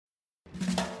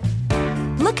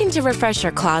Looking to refresh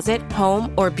your closet,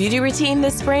 home, or beauty routine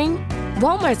this spring?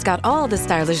 Walmart's got all the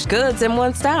stylish goods in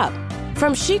one stop.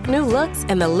 From chic new looks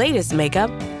and the latest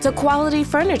makeup to quality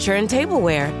furniture and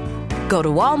tableware. Go to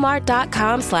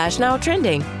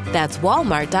walmart.com/nowtrending. That's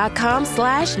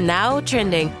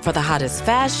walmart.com/nowtrending for the hottest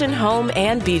fashion, home,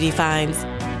 and beauty finds.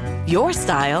 Your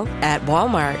style at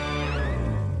Walmart.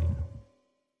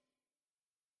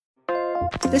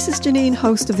 This is Janine,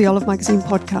 host of the Olive Magazine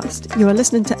podcast. You are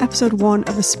listening to episode 1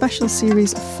 of a special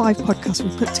series of 5 podcasts we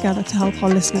put together to help our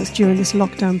listeners during this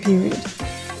lockdown period.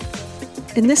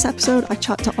 In this episode, I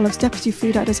chat to Olive's deputy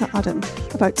food editor, Adam,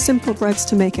 about simple breads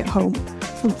to make at home,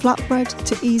 from flatbread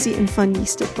to easy and fun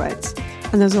yeasted breads.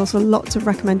 And there's also lots of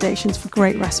recommendations for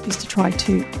great recipes to try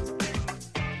too.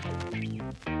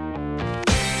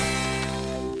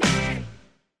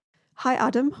 Hi,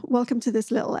 Adam. Welcome to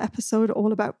this little episode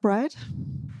all about bread.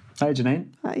 Hi,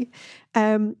 Janine. Hi.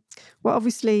 Well,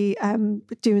 obviously,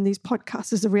 doing these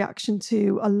podcasts is a reaction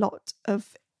to a lot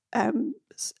of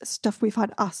stuff we've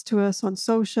had asked to us on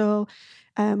social,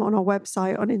 on our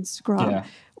website, on Instagram. Yeah.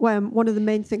 One of the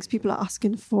main things people are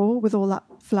asking for with all that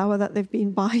flour that they've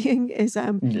been buying is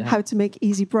how to make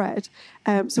easy bread.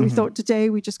 So we thought today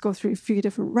we just go through a few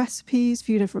different recipes, a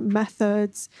few different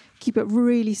methods, keep it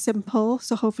really simple.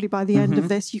 So hopefully by the end of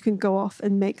this, you can go off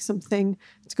and make something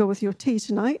to go with your tea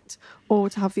tonight or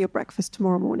to have for your breakfast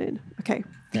tomorrow morning. Okay.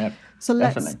 Yeah. So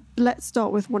let's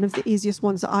start with one of the easiest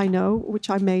ones that I know, which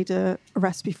I made a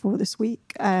recipe for this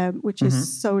week, which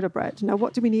is soda bread. Now,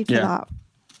 what do we need for that?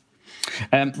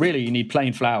 Really, you need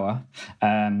plain flour,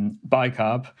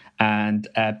 bicarb, and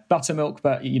buttermilk.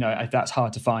 But if that's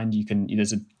hard to find,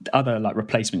 there's other like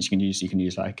replacements you can use. You can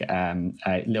use like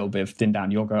a little bit of thinned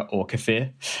down yogurt or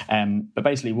kefir. But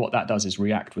basically, what that does is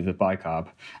react with the bicarb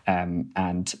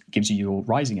and gives you your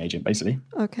rising agent. Basically.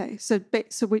 Okay, so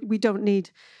we don't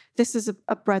need. This is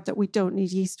a bread that we don't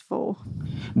need yeast for.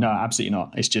 No, absolutely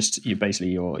not. It's just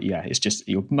it's just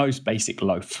your most basic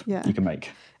loaf you can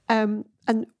make.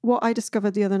 And what I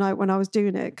discovered the other night when I was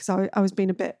doing it, because I was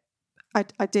being a bit,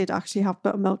 I did actually have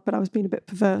buttermilk, but I was being a bit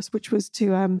perverse, which was to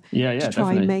try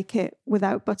definitely. and make it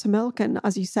without buttermilk. And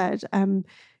as you said,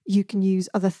 you can use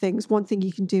other things. One thing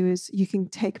you can do is you can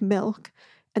take milk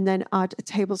and then add a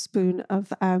tablespoon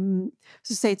of,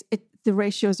 the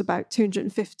ratio is about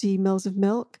 250 mils of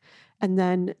milk, and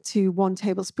then to 1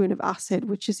 tablespoon of acid,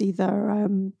 which is either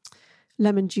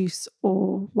lemon juice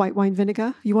or white wine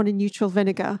vinegar. You want a neutral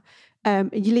vinegar.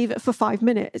 And you leave it for 5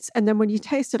 minutes. And then when you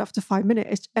taste it after 5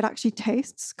 minutes, it actually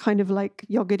tastes kind of like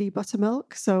yogurty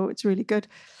buttermilk. So it's really good.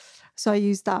 So I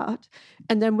used that.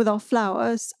 And then with our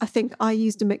flours, I think I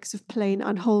used a mix of plain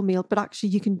and wholemeal, but actually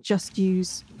you can just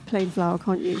use plain flour,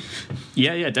 can't you?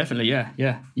 Yeah, definitely. Yeah.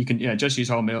 You can just use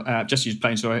wholemeal, just use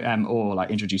plain flour, or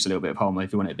like introduce a little bit of wholemeal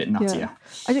if you want it a bit nuttier.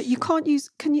 Yeah. You can't use,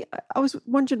 I was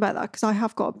wondering about that because I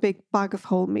have got a big bag of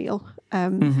wholemeal.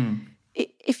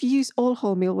 If you use all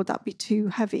wholemeal, would that be too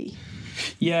heavy?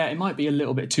 Yeah, it might be a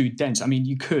little bit too dense. I mean,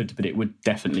 you could, but it would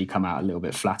definitely come out a little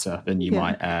bit flatter than you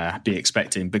might be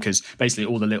expecting, because basically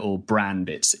all the little bran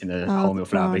bits in the wholemeal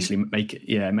flour basically make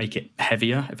it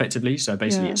heavier effectively. So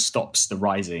basically it stops the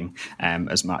rising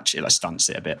as much. It like stunts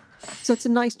it a bit. So it's a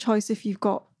nice choice if you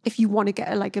want to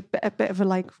get a bit of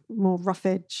a more rough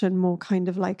edge and more kind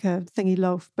of like a thingy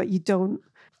loaf, but you don't.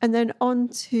 And then on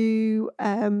to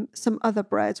some other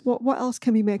breads. What else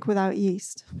can we make without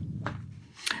yeast?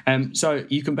 So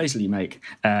you can basically make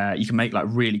like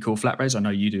really cool flatbreads. I know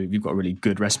you do. You've got a really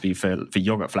good recipe for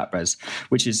yogurt flatbreads,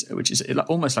 which is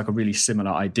almost like a really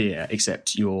similar idea,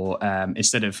 except you're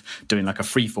instead of doing like a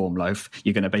freeform loaf,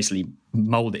 you're going to basically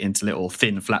mold it into little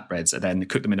thin flatbreads and then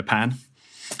cook them in a pan,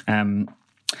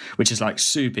 which is like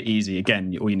super easy.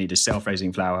 Again, all you need is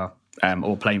self-raising flour.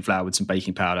 Or plain flour with some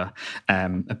baking powder,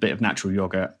 a bit of natural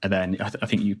yogurt, and then I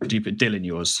think you put dill in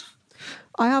yours.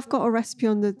 I have got a recipe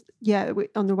on the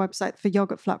website for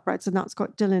yogurt flatbreads, and that's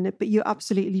got dill in it. But you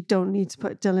absolutely don't need to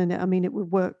put dill in it. I mean, it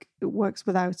would work. It works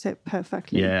without it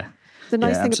perfectly. Yeah. The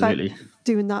nice thing about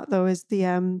doing that though is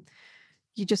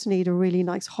you just need a really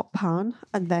nice hot pan,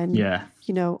 and then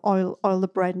oil the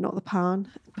bread, not the pan.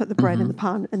 Put the bread in the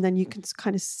pan, and then you can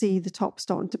kind of see the top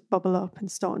starting to bubble up and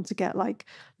starting to get like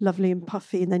lovely and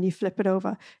puffy, and then you flip it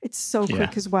over. It's so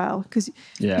quick as well because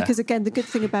again, the good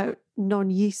thing about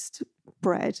non-yeast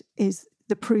bread is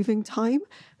the proving time.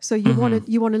 So you want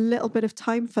a little bit of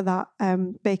time for that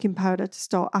baking powder to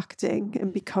start acting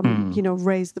and become,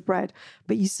 raise the bread.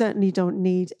 But you certainly don't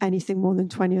need anything more than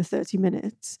 20 or 30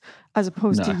 minutes, as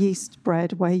opposed to yeast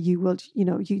bread where you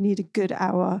need a good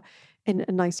hour in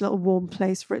a nice little warm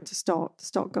place for it to start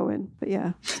going. But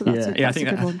so that's a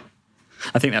good one.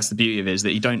 I think that's the beauty of it, is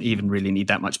that you don't even really need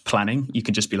that much planning. You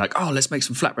can just be like, oh, let's make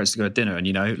some flatbreads to go to dinner.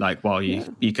 And, like while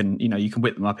you can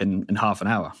whip them up in half an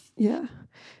hour. Yeah.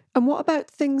 And what about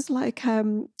things like,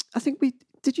 I think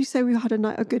did you say we had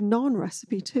a good naan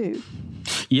recipe too?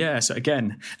 Yeah. So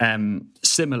again,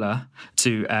 similar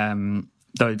to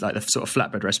though, like the sort of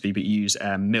flatbread recipe, but you use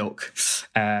milk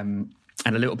and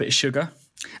a little bit of sugar,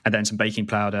 and then some baking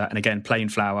powder, and again plain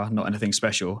flour, not anything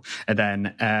special. And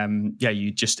then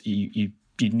you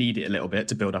knead it a little bit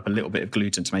to build up a little bit of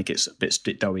gluten to make it a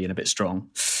bit doughy and a bit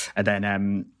strong. And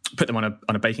then put them on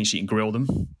a baking sheet and grill them.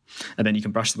 And then you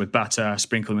can brush them with butter,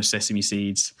 sprinkle them with sesame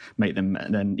seeds, make them,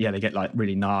 and then they get like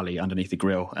really gnarly underneath the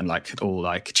grill and like all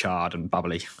like charred and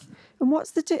bubbly. And what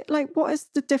is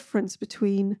the difference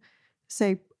between,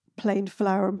 say, plain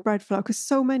flour and bread flour? Because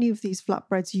so many of these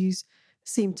flatbreads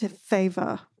seem to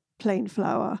favour plain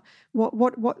flour.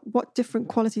 What different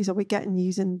qualities are we getting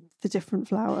using the different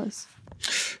flours?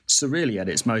 So really, at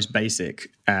its most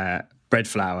basic, bread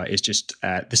flour is just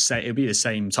the same. It'll be the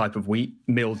same type of wheat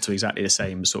milled to exactly the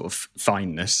same sort of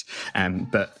fineness.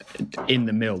 But in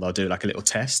the mill, they'll do like a little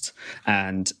test,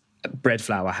 and bread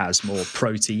flour has more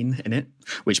protein in it,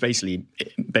 which basically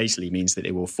means that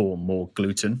it will form more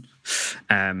gluten,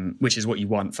 which is what you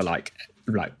want for like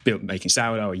making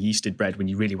sourdough or yeasted bread, when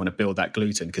you really want to build that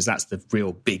gluten, because that's the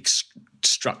real big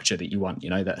structure that you want.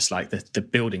 That's like the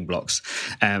building blocks.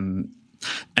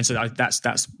 And so that's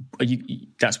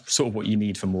sort of what you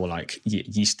need for more like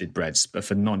yeasted breads. But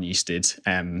for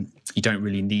non-yeasted, you don't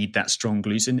really need that strong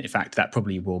gluten. In fact, that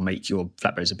probably will make your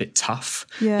flatbreads a bit tough,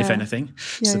 if anything.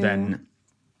 So then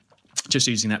just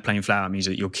using that plain flour means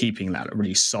that you're keeping that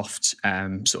really soft,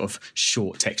 sort of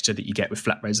short texture that you get with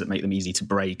flatbreads that make them easy to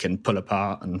break and pull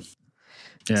apart. And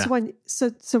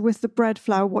So with the bread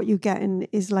flour, what you're getting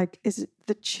is it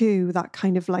the chew, that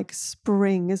kind of like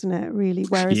spring, isn't it? Really,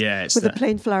 whereas with the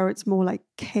plain flour, it's more like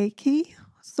cakey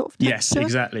sort of texture.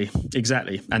 Yes,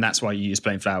 exactly, and that's why you use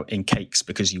plain flour in cakes,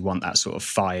 because you want that sort of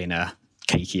finer,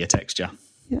 cakier texture.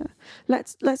 Yeah,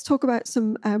 let's talk about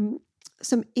some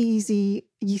easy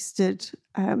yeasted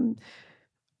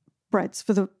breads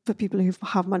for people who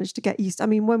have managed to get yeast. I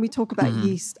mean, when we talk about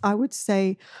yeast, I would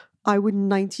say I would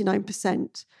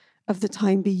 99% of the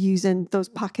time be using those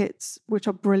packets, which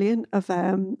are brilliant, of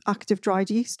active dried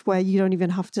yeast, where you don't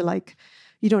even have to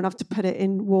you don't have to put it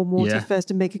in warm water first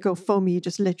and make it go foamy. You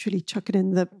just literally chuck it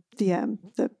in the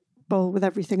bowl with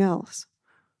everything else.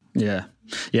 Yeah,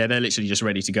 they're literally just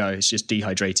ready to go. It's just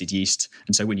dehydrated yeast,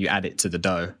 and so when you add it to the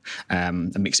dough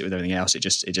and mix it with everything else, it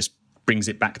just brings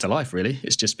it back to life. Really,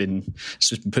 it's just been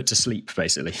put to sleep,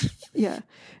 basically. Yeah.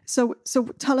 So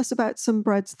tell us about some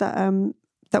breads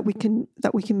that we can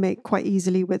make quite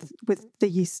easily with the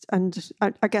yeast, and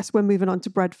I guess we're moving on to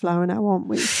bread flour now, aren't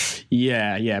we?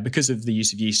 Yeah. Because of the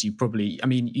use of yeast, you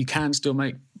can still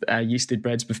make yeasted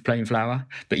breads with plain flour,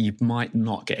 but you might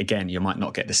not get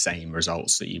the same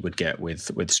results that you would get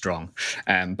with strong.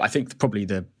 I think probably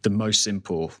the most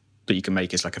simple that you can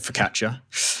make is like a focaccia,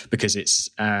 because it's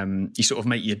you sort of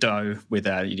make your dough with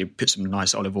you put some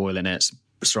nice olive oil in it,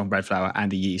 strong bread flour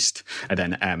and the yeast, and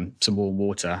then some warm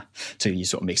water till you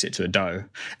sort of mix it to a dough.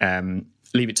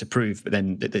 Leave it to prove, but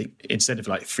then instead of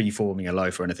like free forming a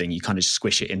loaf or anything, you kind of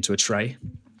squish it into a tray,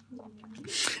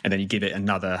 and then you give it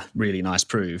another really nice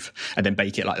prove, and then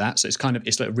bake it like that. So it's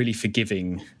like a really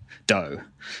forgiving dough.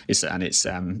 It's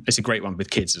a great one with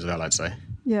kids as well, I'd say.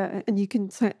 Yeah, and you can,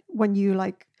 when you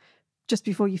just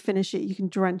before you finish it, you can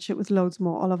drench it with loads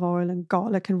more olive oil and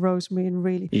garlic and rosemary, and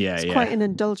really, it's quite an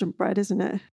indulgent bread, isn't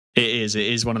it? It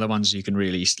is one of the ones you can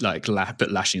really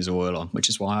put lashings of oil on, which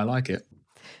is why I like it.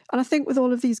 And I think with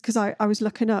all of these, because I was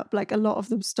looking up, a lot of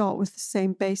them start with the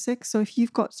same basics. So if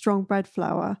you've got strong bread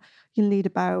flour, you'll need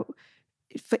about,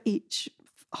 for each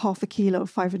half a kilo,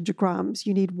 500 grams,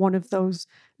 you need one of those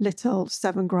little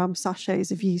 7-gram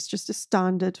sachets of yeast, just a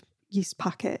standard yeast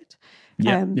packet.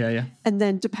 Yeah. And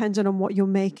then depending on what you're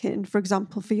making, for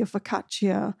example, for your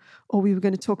focaccia, or we were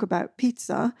going to talk about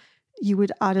pizza, you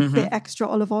would add a bit extra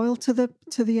olive oil to the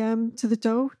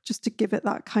dough, just to give it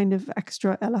that kind of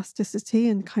extra elasticity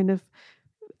and kind of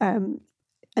and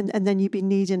then you'd be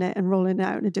kneading it and rolling it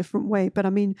out in a different way.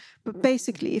 But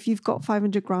basically, if you've got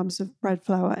 500 grams of bread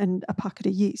flour and a packet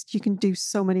of yeast, you can do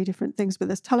so many different things with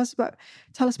this. Tell us about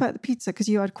the pizza, because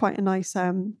you had quite a nice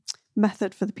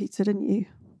method for the pizza, didn't you?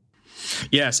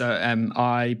 Yeah, so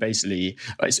I basically,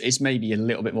 it's maybe a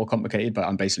little bit more complicated, but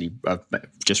I've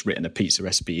just written a pizza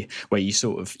recipe where you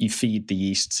feed the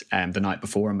yeast the night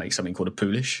before and make something called a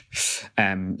poolish.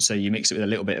 So you mix it with a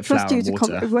little bit of flour and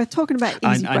water. We're talking about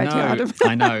easy bread here, Adam.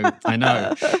 I know,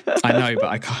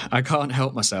 but I can't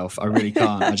help myself. I really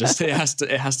can't. It has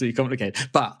to be complicated.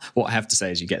 But what I have to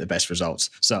say is you get the best results.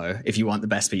 So if you want the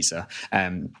best pizza,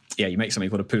 you make something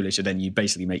called a poolish, and then you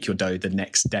basically make your dough the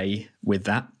next day with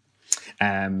that.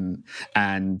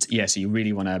 So you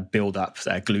really want to build up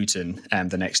gluten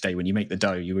the next day when you make the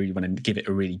dough. You really want to give it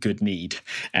a really good knead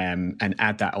and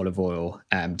add that olive oil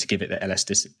to give it the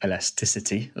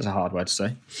elasticity. That's a hard word to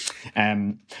say.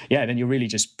 Then you're really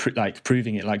just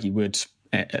proving it like you would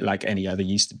like any other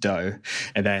yeasted dough,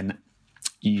 and then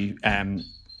you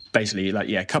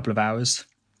a couple of hours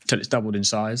till it's doubled in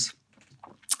size.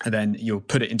 And then you'll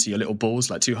put it into your little balls,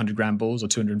 like 200 gram balls or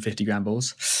 250 gram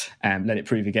balls, and let it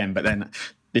prove again. But then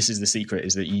this is the secret,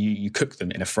 is that you cook them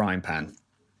in a frying pan,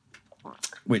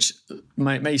 which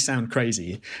may sound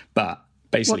crazy, but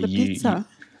basically you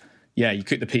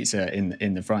cook the pizza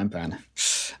in the frying pan.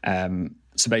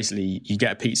 So basically you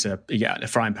get a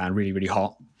frying pan really, really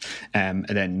hot, and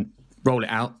then roll it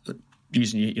out,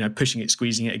 using, pushing it,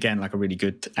 squeezing it again, like a really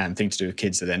good thing to do with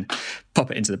kids. So then pop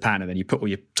it into the pan, and then you put all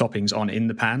your toppings on in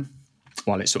the pan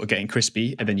while it's sort of getting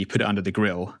crispy, and then you put it under the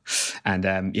grill, and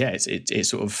it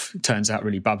sort of turns out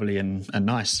really bubbly and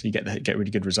nice. You get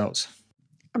really good results.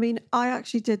 I mean, I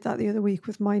actually did that the other week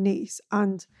with my niece,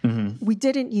 and we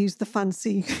didn't use the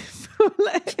fancy.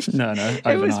 No, overnight.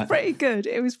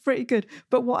 It was pretty good.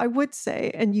 But what I would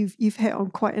say, and you've hit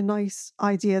on quite a nice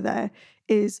idea there,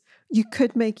 is you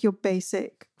could make your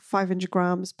basic 500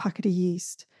 grams packet of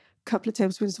yeast, couple of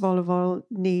tablespoons of olive oil,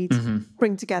 knead,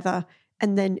 bring together,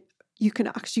 and then you can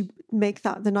actually make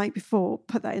that the night before,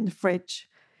 put that in the fridge,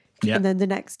 and then the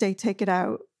next day take it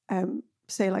out,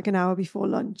 say like an hour before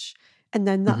lunch. And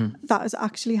then that has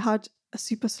actually had a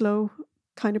super slow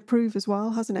kind of prove as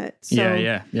well, hasn't it? So,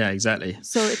 yeah, exactly.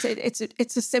 So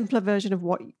it's a simpler version of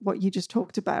what you just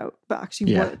talked about, but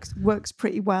actually works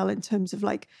pretty well in terms of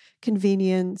like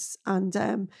convenience and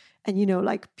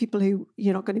like people who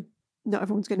not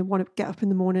everyone's going to want to get up in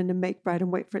the morning and make bread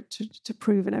and wait for it to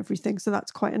prove and everything. So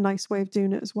that's quite a nice way of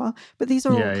doing it as well. But these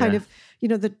are all kind of,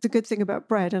 the good thing about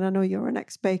bread, and I know you're an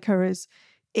ex-baker, is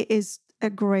it is a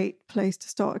great place to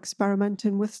start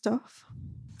experimenting with stuff.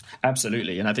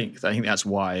 Absolutely, and I think that's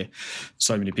why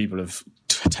so many people have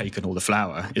taken all the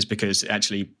flour, is because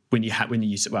actually we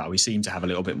seem to have a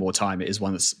little bit more time. It is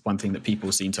one thing that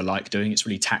people seem to like doing. It's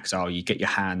really tactile. You get your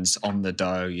hands on the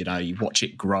dough. You watch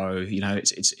it grow.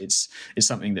 It's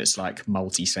something that's like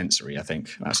multi-sensory. I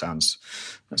think that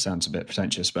sounds a bit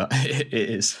pretentious, but it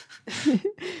is.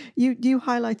 You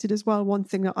highlighted as well one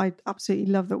thing that I absolutely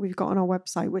love that we've got on our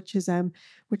website, which is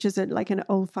like an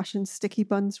old-fashioned sticky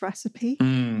buns recipe.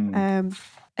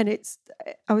 And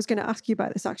I was going to ask you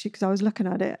about this actually, because I was looking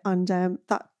at it, and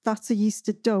that's a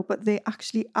yeasted dough, but they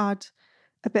actually add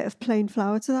a bit of plain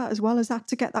flour to that as well as that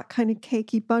to get that kind of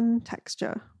cakey bun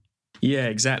texture. Yeah,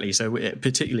 exactly. So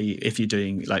particularly if you're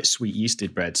doing like sweet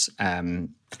yeasted breads,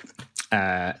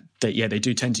 they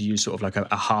do tend to use sort of like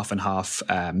a half and half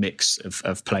mix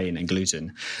of plain and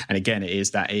gluten. And again, it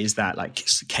is that like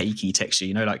cakey texture,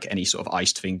 like any sort of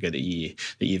iced finger that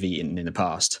you've eaten in the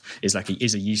past is a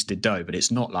yeasted dough, but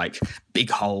it's not like big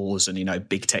holes and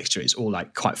big texture. It's all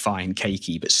like quite fine,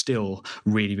 cakey, but still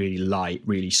really, really light,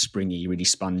 really springy, really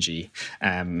spongy.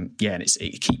 And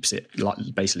it keeps it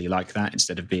basically like that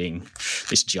instead of being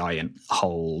this giant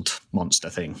hold monster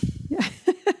thing. Yeah.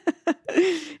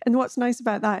 And what's nice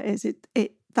about that is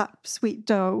that sweet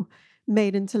dough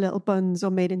made into little buns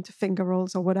or made into finger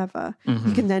rolls or whatever,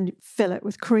 you can then fill it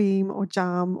with cream or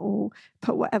jam or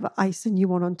put whatever icing you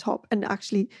want on top. And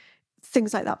actually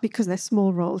things like that, because they're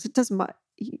small rolls, it doesn't matter.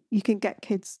 You can get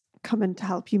kids coming to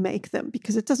help you make them,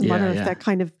 because it doesn't matter if they're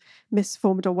kind of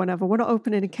misformed or whatever. We're not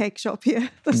opening a cake shop here.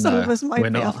 Some of us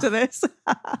might be after this.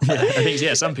 I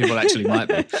think some people actually might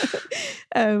be.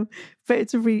 But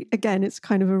it's it's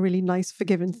kind of a really nice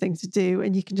forgiving thing to do,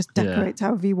 and you can just decorate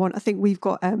however you want. I think we've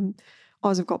got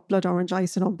ours have got blood orange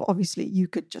icing on, but obviously you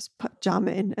could just put jam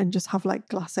in and just have like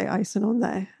glacé icing on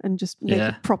there and just make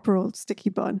a proper old sticky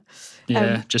bun.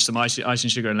 Just some icing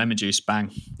sugar and lemon juice,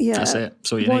 bang. That's it.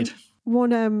 That's all you need.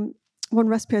 One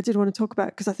recipe I did want to talk about,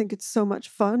 because I think it's so much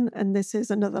fun, and this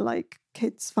is another like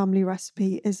kids family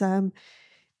recipe, is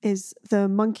the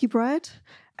monkey bread.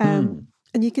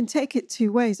 And you can take it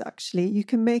two ways actually. You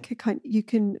can make you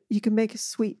can make a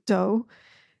sweet dough.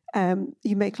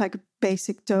 You make like a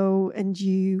basic dough, and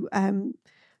you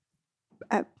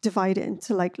divide it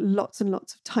into like lots and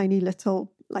lots of tiny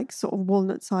little, like sort of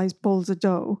walnut-sized balls of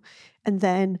dough. And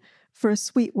then for a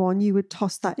sweet one, you would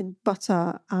toss that in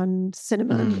butter and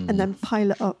cinnamon and then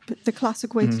pile it up. The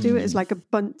classic way to do it is like a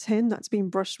bundt tin that's been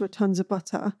brushed with tons of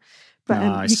butter. But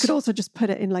Nice. you could also just put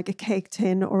it in like a cake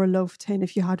tin or a loaf tin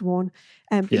if you had one.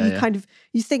 But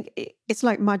you think it's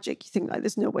like magic. You think like,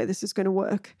 there's no way this is going to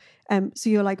work. So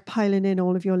you're like piling in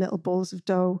all of your little balls of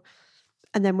dough.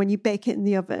 And then when you bake it in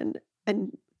the oven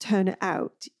and turn it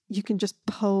out, you can just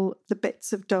pull the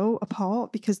bits of dough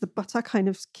apart because the butter kind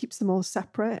of keeps them all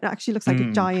separate. It actually looks like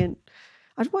a giant,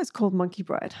 I don't know why it's called monkey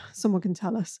bread. Someone can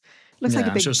tell us. It looks like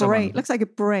a big brain. It looks like a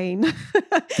brain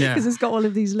because it's got all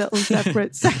of these little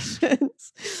separate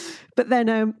sections. But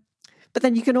then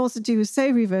you can also do a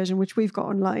savoury version, which we've got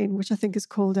online, which I think is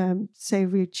called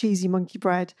savoury cheesy monkey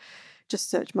bread. Just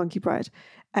search monkey bread.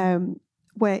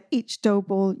 Where each dough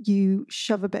ball, you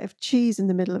shove a bit of cheese in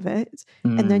the middle of it,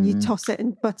 and then you toss it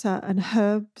in butter and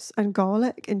herbs and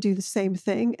garlic and do the same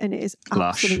thing. And it is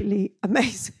absolutely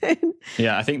amazing.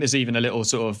 Yeah, I think there's even a little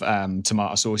sort of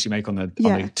tomato sauce you make on the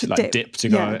dip to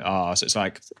go. Oh, so it's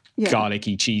like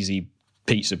garlicky, cheesy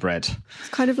pizza bread. It's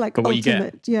kind of like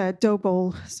ultimate, dough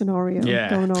ball scenario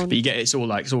going on. But you get it's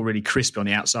all really crispy on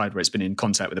the outside where it's been in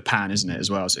contact with the pan, isn't it, as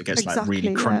well? So it gets like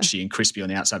really crunchy and crispy on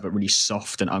the outside, but really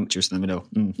soft and unctuous in the middle.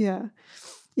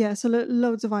 Yeah, so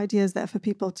loads of ideas there for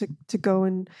people to go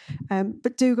and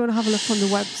but do go and have a look on the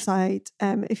website.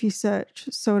 If you search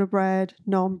soda bread,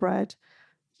 naan bread,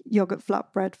 yogurt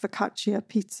flatbread, focaccia,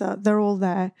 pizza, they're all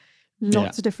there.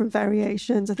 Lots of different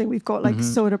variations. I think we've got like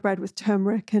soda bread with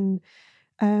turmeric and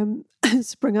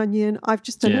spring onion. I've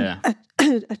just done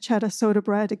a cheddar soda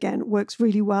bread. Again, works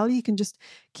really well. You can just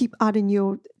keep adding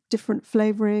your different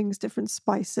flavorings, different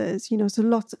spices, so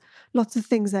lots of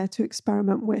things there to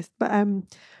experiment with. But and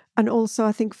also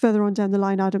I think further on down the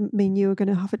line, Adam, me and you are going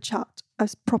to have a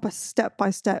proper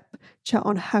step-by-step chat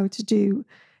on how to do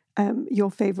your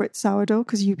favorite sourdough,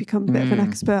 because you become a bit of an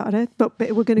expert at it. But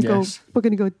we're going to go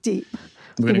deep.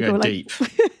 We're going to go deep.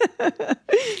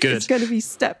 Good. It's going to be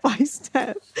step by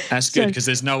step. That's good, because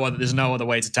there's no other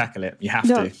way to tackle it. You have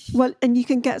to. Well, and you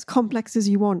can get as complex as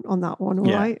you want on that one.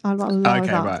 All right, I'll allow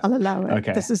that. Right. I'll allow it.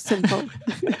 Okay. This is simple.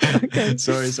 Okay.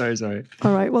 Sorry.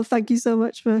 All right. Well, thank you so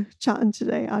much for chatting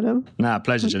today, Adam.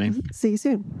 Pleasure, Jenny. See you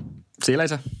soon. See you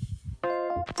later.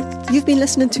 You've been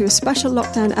listening to a special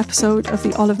lockdown episode of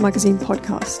the Olive Magazine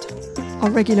podcast. Our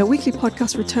regular weekly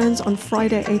podcast returns on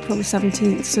Friday, April the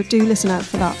 17th, so do listen out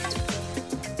for that.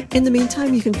 In the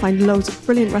meantime, you can find loads of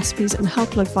brilliant recipes and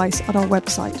helpful advice at our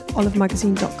website,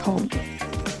 olivemagazine.com.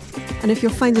 And if you're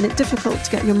finding it difficult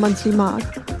to get your monthly mag,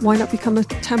 why not become a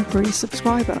temporary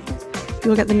subscriber?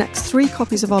 You'll get the next 3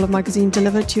 copies of Olive Magazine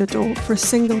delivered to your door for a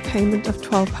single payment of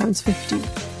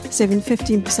 £12.50, saving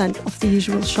 15% off the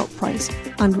usual shop price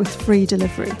and with free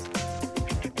delivery.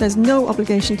 There's no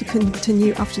obligation to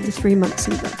continue after the 3 months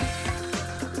either.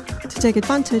 To take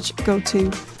advantage, go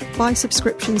to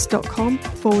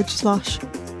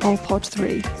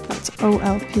buysubscriptions.com/allpod3. That's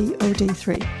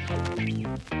OLPOD3.